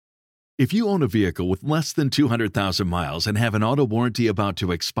If you own a vehicle with less than 200,000 miles and have an auto warranty about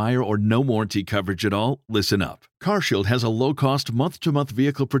to expire or no warranty coverage at all, listen up. CarShield has a low-cost month-to-month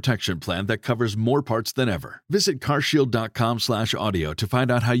vehicle protection plan that covers more parts than ever. Visit carshield.com/audio to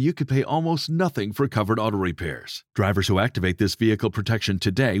find out how you could pay almost nothing for covered auto repairs. Drivers who activate this vehicle protection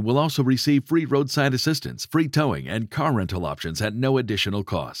today will also receive free roadside assistance, free towing, and car rental options at no additional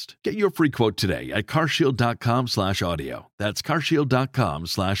cost. Get your free quote today at carshield.com/audio. That's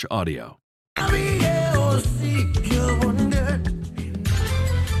carshield.com/audio.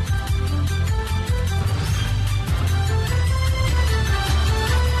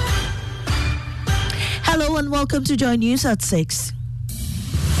 Hello and welcome to Joy News at 6.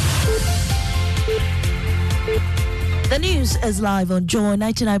 The news is live on Joy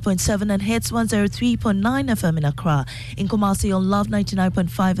 99.7 and Hits 103.9 FM in Accra, in Kumasi on Love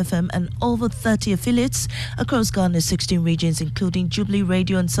 99.5 FM and over 30 affiliates across Ghana's 16 regions, including Jubilee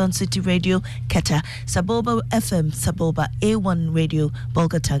Radio and Sun City Radio, Keta, Saboba FM, Saboba A1 Radio,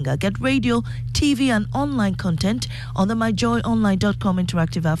 Bolgatanga. Get radio, TV and online content on the myjoyonline.com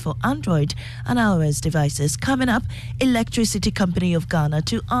interactive app for Android and iOS devices. Coming up, Electricity Company of Ghana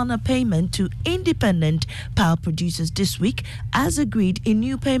to honor payment to independent power producers this week, as agreed, a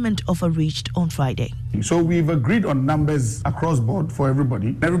new payment offer reached on Friday. So we've agreed on numbers across board for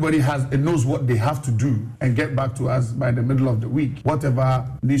everybody. Everybody knows what they have to do and get back to us by the middle of the week. Whatever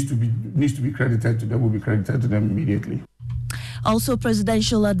needs to be credited to them will be credited to them immediately. Also,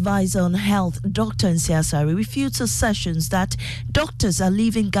 Presidential Advisor on Health, Dr. Nsiasari, refutes assertions that doctors are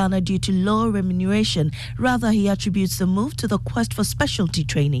leaving Ghana due to lower remuneration. Rather, he attributes the move to the quest for specialty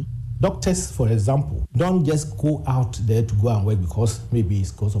training. Doctors, for example, don't just go out there to go and work because maybe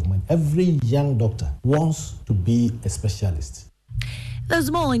it's because of money. Every young doctor wants to be a specialist. There's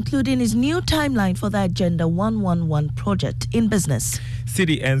more, including his new timeline for the Agenda 111 project in business.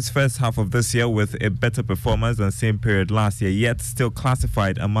 Cedi ends first half of this year with a better performance than same period last year, yet still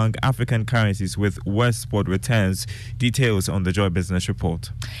classified among African currencies with worst spot returns. Details on the Joy Business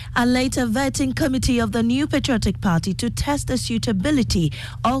Report. And later, vetting committee of the New Patriotic Party to test the suitability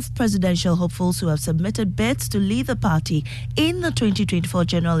of presidential hopefuls who have submitted bids to lead the party in the 2024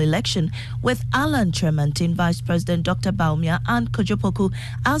 general election, with Alan Tremontin, Vice President Dr. Baumia and Kojopoku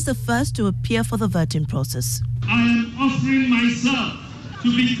as the first to appear for the vetting process. I am offering myself to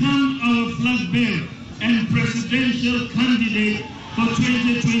become our flag bearer and presidential candidate for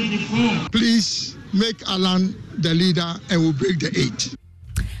 2024. Please make Alan the leader and we'll break the 8.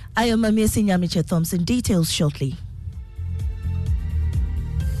 I am Amesi Nyamiche Thompson. Details shortly.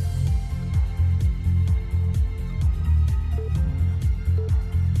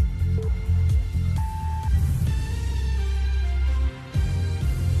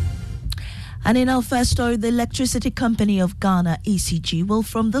 And in our first story, the Electricity Company of Ghana, ECG, will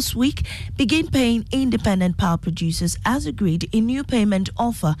from this week begin paying independent power producers as agreed in new payment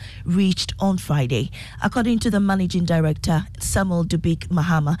offer reached on Friday. According to the Managing Director, Samuel Dubik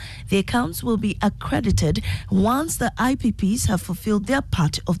Mahama, the accounts will be accredited once the IPPs have fulfilled their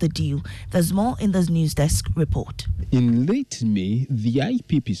part of the deal. There's more in this News Desk report. In late May, the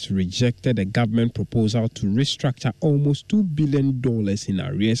IPPs rejected a government proposal to restructure almost $2 billion in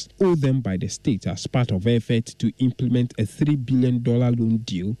arrears owed them by the state as part of effort to implement a $3 billion loan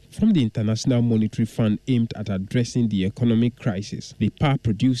deal from the International Monetary Fund aimed at addressing the economic crisis. The power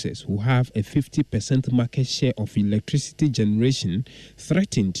producers, who have a 50% market share of electricity generation,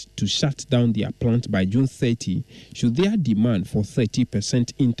 threatened to shut down their plant by June 30 should their demand for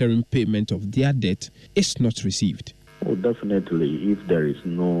 30% interim payment of their debt is not received. Well, definitely, if there is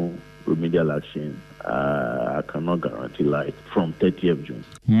no remedial action, I cannot guarantee light from 30th June.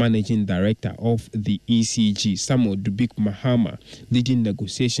 Managing Director of the ECG, Samuel Dubik Mahama, leading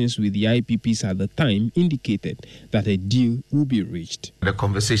negotiations with the IPPs at the time, indicated that a deal will be reached. The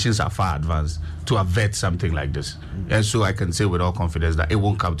conversations are far advanced to avert something like this. And so I can say with all confidence that it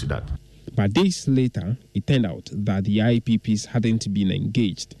won't come to that. But days later, it turned out that the IPPs hadn't been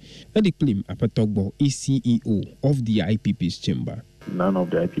engaged. Ediklim Apatogbo is CEO of the IPPs chamber. None of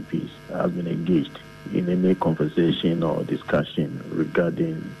the IPPs have been engaged in any conversation or discussion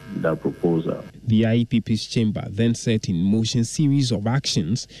regarding that proposal. The IPP's chamber then set in motion a series of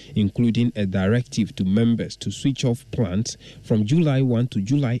actions, including a directive to members to switch off plants from July 1 to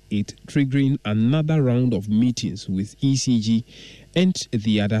July 8, triggering another round of meetings with ECG and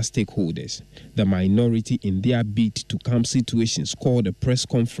the other stakeholders. The minority, in their bid to calm situations, called a press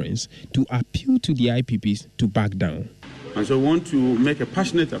conference to appeal to the IPPs to back down. And so I want to make a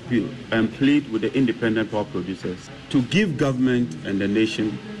passionate appeal and plead with the independent power producers to give government and the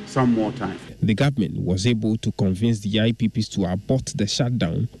nation some more time. The government was able to convince the IPPs to abort the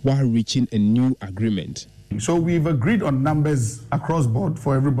shutdown while reaching a new agreement. So we've agreed on numbers across board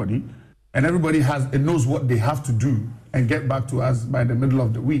for everybody, and everybody knows what they have to do and get back to us by the middle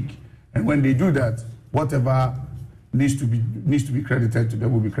of the week. And when they do that, whatever needs to be credited to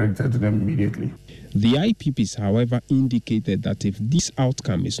them will be credited to them immediately. The IPPs, however, indicated that if this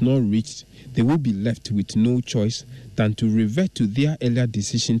outcome is not reached, they will be left with no choice than to revert to their earlier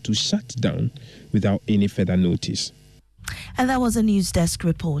decision to shut down without any further notice. And that was a News Desk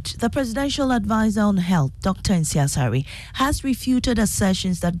report. The Presidential Advisor on Health, Dr. Nsiah-Sarri, has refuted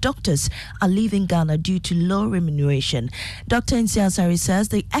assertions that doctors are leaving Ghana due to low remuneration. Dr. Nsiah-Sarri says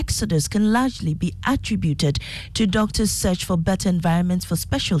the exodus can largely be attributed to doctors' search for better environments for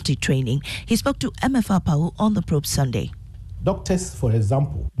specialty training. He spoke to MFR Pau on the Probe Sunday. Doctors, for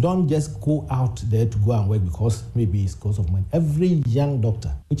example, don't just go out there to go and work because maybe it's because of money. Every young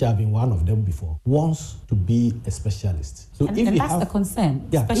doctor, which I've been one of them before, wants to be a specialist. So and that's the concern.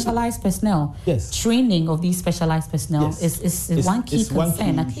 Yeah, specialized personnel. Yes. Training of these specialized personnel is one key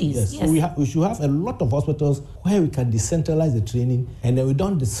concern at least. Yes. So we should have a lot of hospitals where we can decentralize the training and then we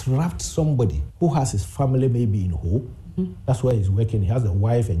don't disrupt somebody who has his family maybe in Ho. That's where he's working. He has a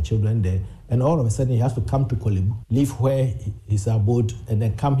wife and children there. And all of a sudden, he has to come to Korle Bu, leave where he's abode, and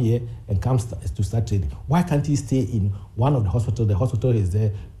then come here and come to start training. Why can't he stay in one of the hospitals? The hospital is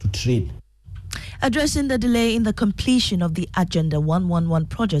there to train. Addressing the delay in the completion of the Agenda 111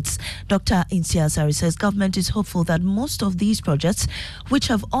 projects, Dr. Nsiah-Sarri says government is hopeful that most of these projects, which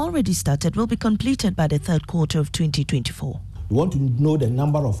have already started, will be completed by the third quarter of 2024. We want to know the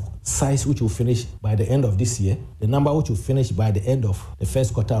number of sites which will finish by the end of this year, the number which will finish by the end of the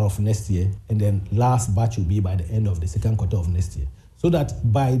first quarter of next year, and then last batch will be by the end of the second quarter of next year. So that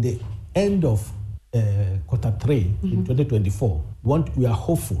by the end of quarter 3 in 2024, we are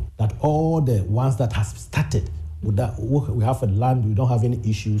hopeful that all the ones that have started, we have a land, we don't have any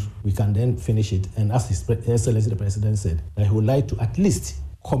issues, we can then finish it. And as His Excellency the President said, that he would like to at least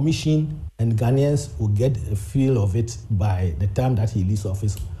commission, and Ghanaians will get a feel of it by the time that he leaves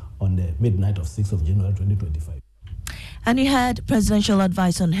office on the midnight of 6th of January 2025. And you had Presidential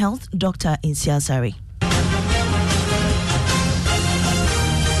Advisor on Health, Dr. Nsiah-Sarri.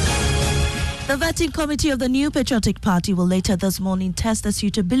 The vetting committee of the New Patriotic Party will later this morning test the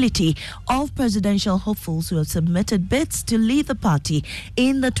suitability of presidential hopefuls who have submitted bids to lead the party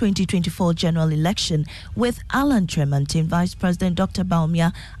in the 2024 general election, with Alan Tremantin, Vice President Dr.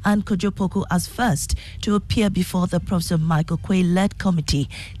 Bawumia and Kojo Poku as first to appear before the Professor Michael Quay-led committee.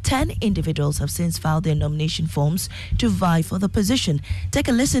 10 individuals have since filed their nomination forms to vie for the position. Take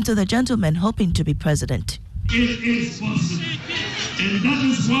a listen to the gentleman hoping to be president. It is possible, and that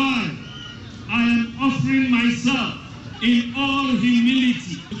is why I am offering myself in all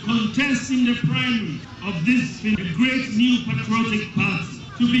humility to contest in the primary of this great New Patriotic Party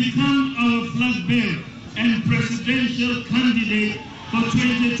to become our flag bearer and presidential candidate for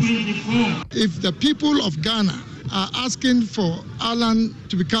 2024. If the people of Ghana are asking for Alan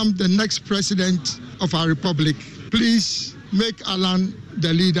to become the next president of our republic, please make Alan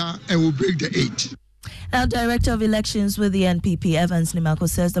the leader and we'll break the 8. Now, Director of Elections with the NPP, Evans Nimako,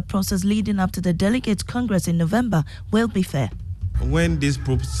 says the process leading up to the Delegates Congress in November will be fair. When this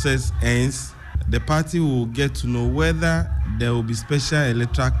process ends, the party will get to know whether there will be special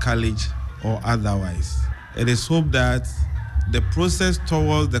electoral college or otherwise. It is hoped that the process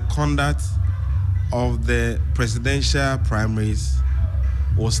towards the conduct of the presidential primaries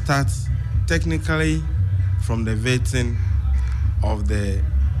will start technically from the vetting of the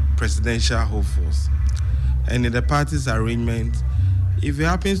presidential hopefuls. And in the party's arrangement, if it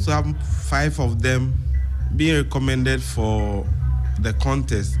happens to have 5 of them being recommended for the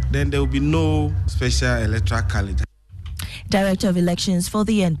contest, then there will be no special electoral college. Director of Elections for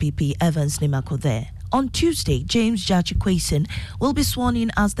the NPP, Evans Nimako there. On Tuesday, James Gyakye Quayson will be sworn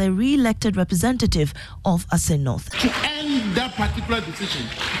in as the re-elected representative of Assin North. To end that particular decision,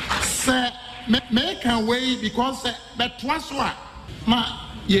 sir, make a way because that was what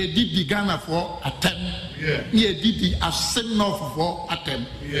ye did the Ghana for attempt. Ye did the Assin North for attempt.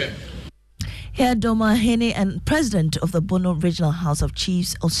 Here, Doma Hene and President of the Bono Regional House of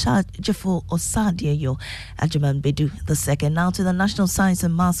Chiefs, Jeffo Osadieyo Ajaman Bedu II. Now to the National Science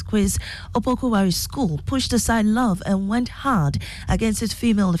and Maths Quiz. Opoku Ware School pushed aside love and went hard against its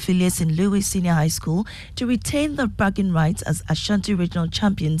female affiliates in Lewis Senior High School to retain their bragging rights as Ashanti Regional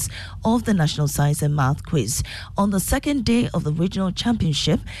Champions of the National Science and Maths Quiz. On the second day of the Regional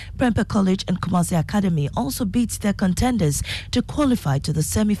Championship, Prempeh College and Kumasi Academy also beat their contenders to qualify to the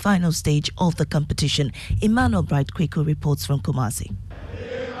semi-final stage of the competition. Emmanuel Bright Kweku reports from Kumasi.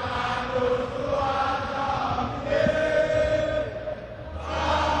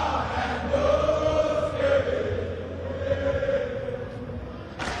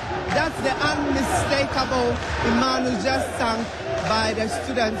 unmistakable Emmanuel just sung by the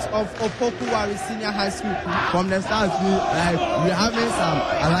students of Opokuwari Senior High School. From the start, we're having some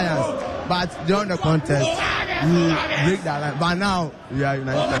alliance, but during the contest, we break that line. But now, we are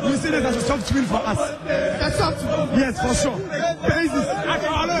united. We see this as a soft win for us. A soft win? Yes, for sure. Basis.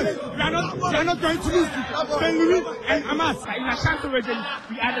 We are not going to lose to St. Louis and Amas. In Ashanti region,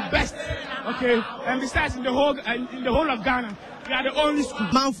 we are the best. Okay, and besides, in the whole of Ghana, we are the only school.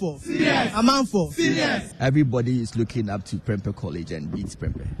 Manfo. A Manfo. Everybody is looking up to Prempeh College and beats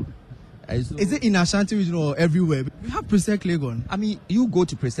Prempeh. Is it in Ashanti region or everywhere? We have Presec Legon. I mean, you go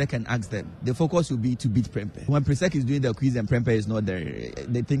to Presec and ask them. The focus will be to beat Prempeh. When Presec is doing the quiz and Prempeh is not there,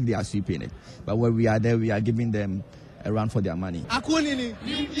 they think they are sweeping it. But when we are there, we are giving them a run for their money. Akunini.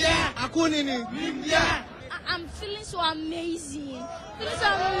 I'm feeling so amazing. Like,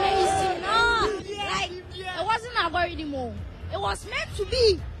 it wasn't about anymore. It was meant to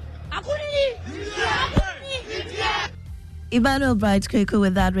be. Emmanuel Bright Kweku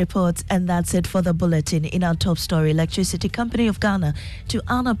with that report, and that's it for the bulletin. In our top story, Electricity Company of Ghana to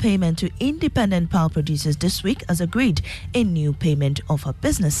honor payment to independent power producers this week as agreed. A new payment offer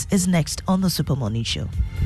business is next on the Super Morning Show.